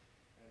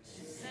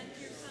 And sent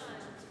your son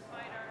to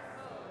fight our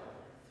foe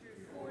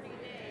through 40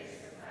 days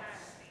of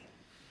fasting.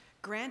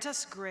 grant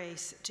us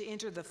grace to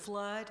enter the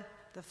flood,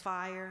 the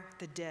fire,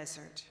 the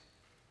desert,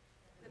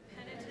 The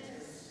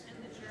penitence and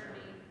the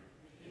journey,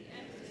 the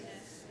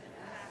emptiness and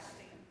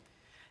fasting.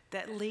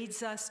 that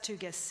leads us to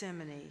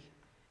Gethsemane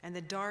and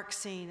the dark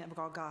scene of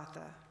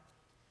Golgotha.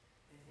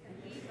 And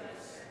leave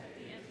us at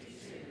the empty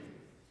tomb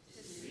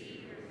to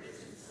see your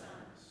risen Son.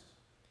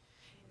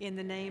 In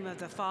the name of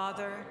the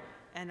Father,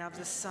 and of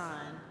the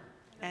Son,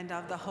 and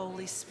of the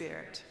Holy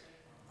Spirit.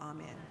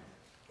 Amen.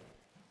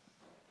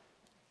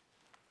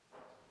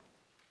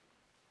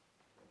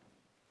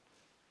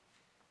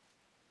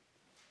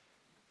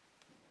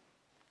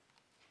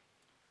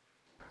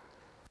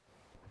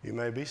 You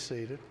may be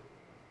seated.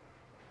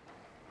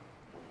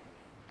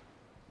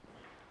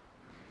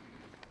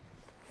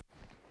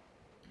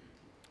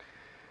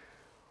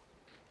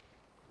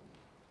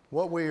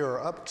 What we are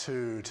up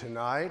to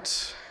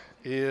tonight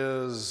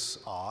is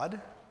odd,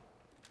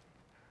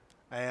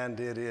 and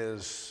it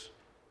is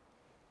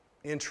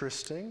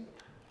interesting,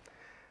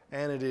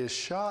 and it is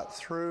shot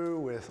through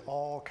with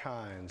all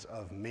kinds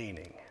of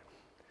meaning.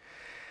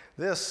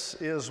 This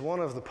is one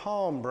of the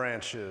palm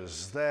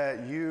branches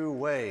that you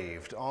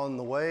waved on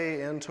the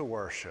way into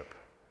worship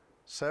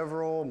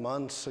several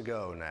months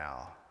ago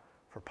now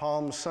for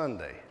Palm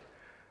Sunday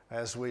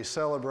as we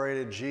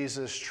celebrated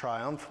Jesus'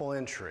 triumphal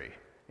entry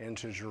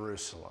into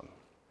Jerusalem.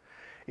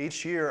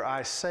 Each year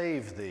I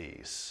save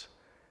these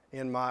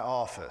in my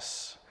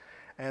office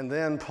and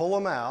then pull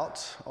them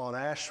out on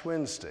Ash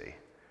Wednesday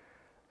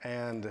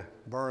and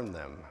burn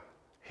them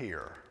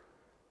here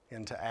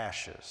into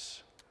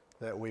ashes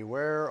that we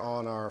wear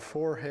on our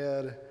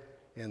forehead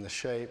in the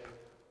shape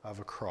of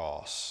a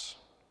cross.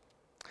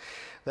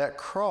 That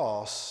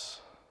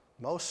cross,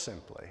 most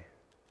simply,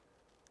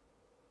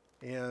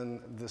 in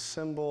the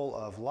symbol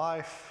of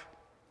life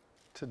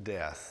to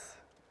death,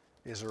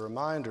 is a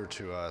reminder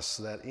to us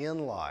that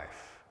in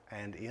life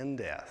and in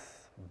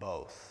death,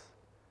 both,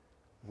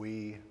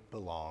 we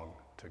belong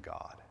to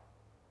God.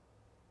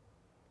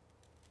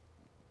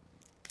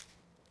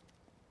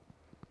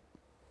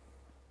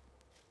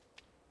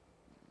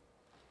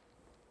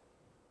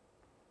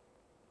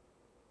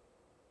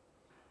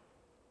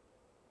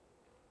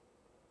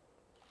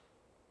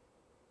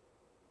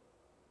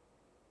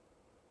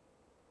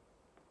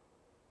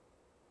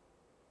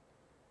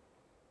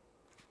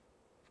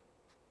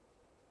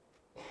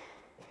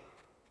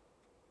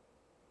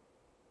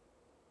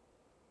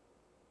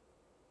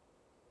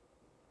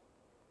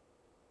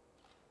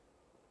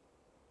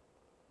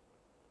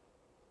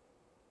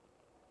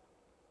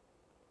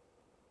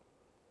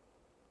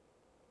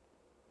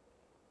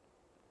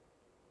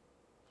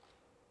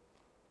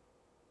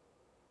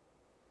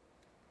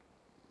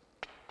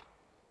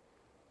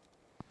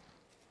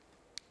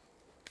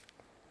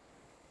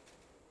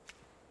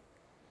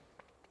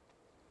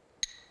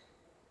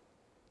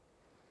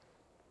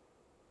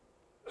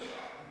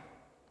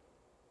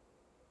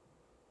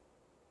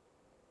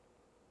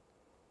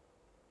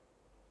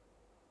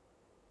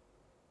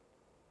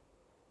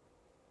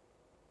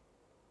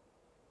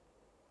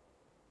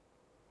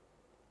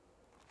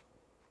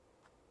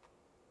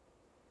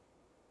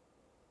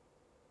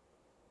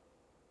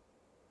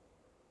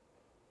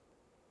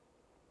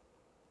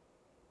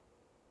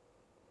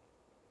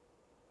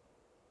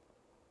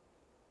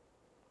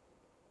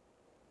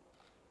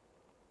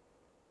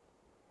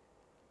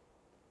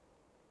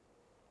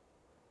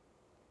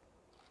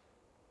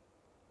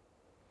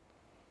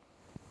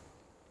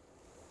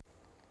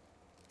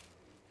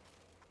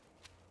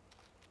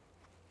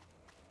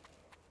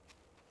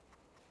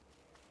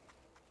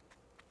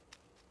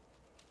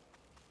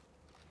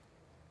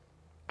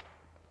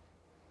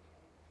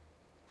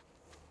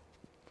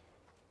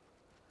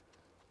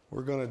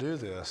 We're going to do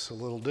this a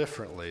little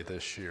differently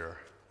this year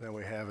than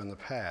we have in the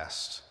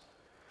past.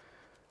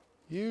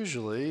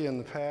 Usually, in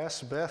the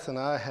past, Beth and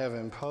I have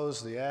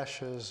imposed the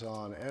ashes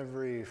on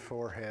every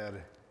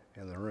forehead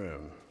in the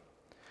room.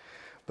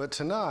 But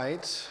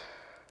tonight,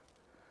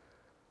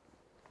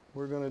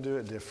 we're going to do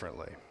it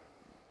differently.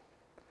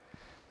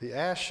 The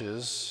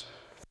ashes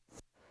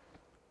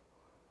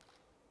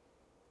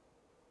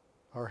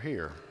are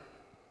here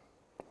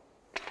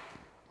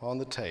on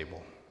the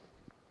table.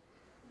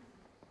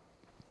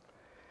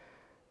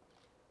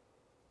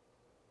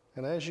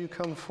 And as you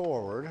come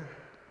forward,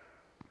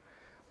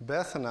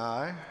 Beth and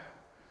I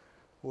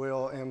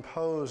will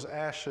impose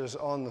ashes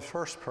on the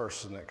first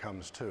person that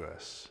comes to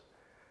us.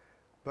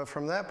 But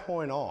from that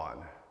point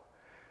on,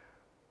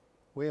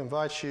 we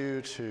invite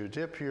you to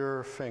dip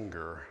your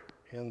finger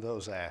in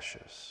those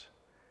ashes,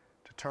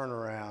 to turn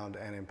around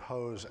and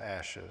impose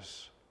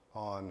ashes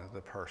on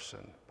the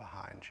person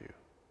behind you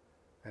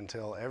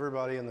until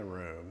everybody in the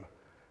room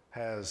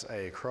has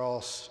a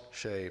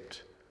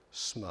cross-shaped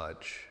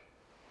smudge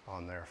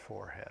on their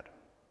forehead.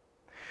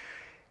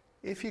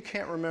 If you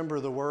can't remember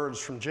the words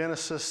from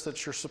Genesis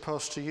that you're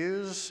supposed to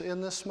use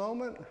in this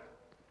moment,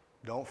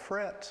 don't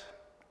fret.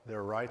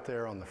 They're right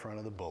there on the front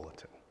of the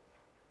bulletin.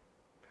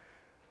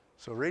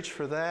 So reach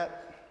for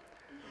that,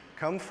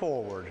 come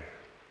forward,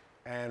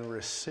 and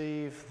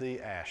receive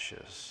the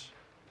ashes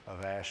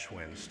of Ash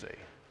Wednesday.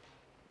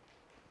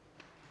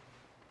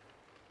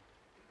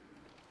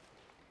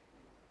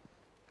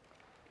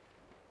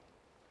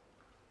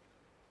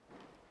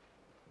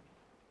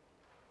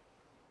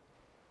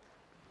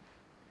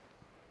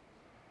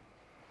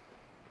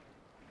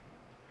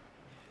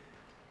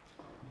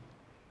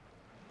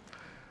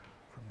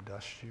 From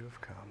dust you have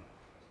come,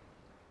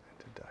 and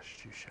to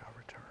dust you shall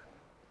return.